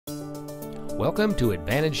Welcome to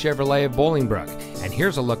Advantage Chevrolet of Bolingbrook, and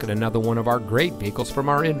here's a look at another one of our great vehicles from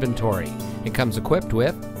our inventory. It comes equipped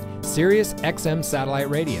with Sirius XM satellite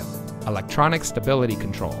radio, electronic stability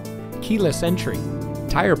control, keyless entry,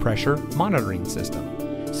 tire pressure monitoring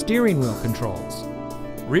system, steering wheel controls,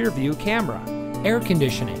 rear view camera, air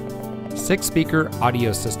conditioning, 6-speaker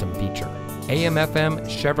audio system feature, AM/FM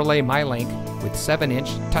Chevrolet MyLink with 7-inch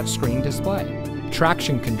touchscreen display,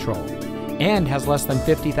 traction control, and has less than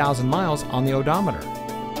 50,000 miles on the odometer.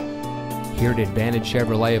 Here at Advantage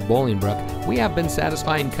Chevrolet of Bolingbrook, we have been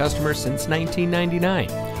satisfying customers since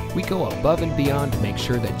 1999. We go above and beyond to make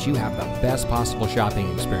sure that you have the best possible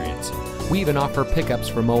shopping experience. We even offer pickups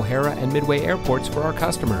from O'Hara and Midway airports for our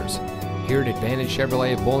customers. Here at Advantage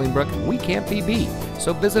Chevrolet of Bolingbrook, we can't be beat,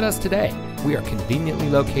 so visit us today. We are conveniently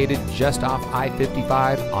located just off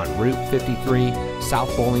I-55 on Route 53, South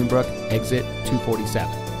Bolingbrook, exit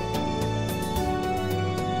 247.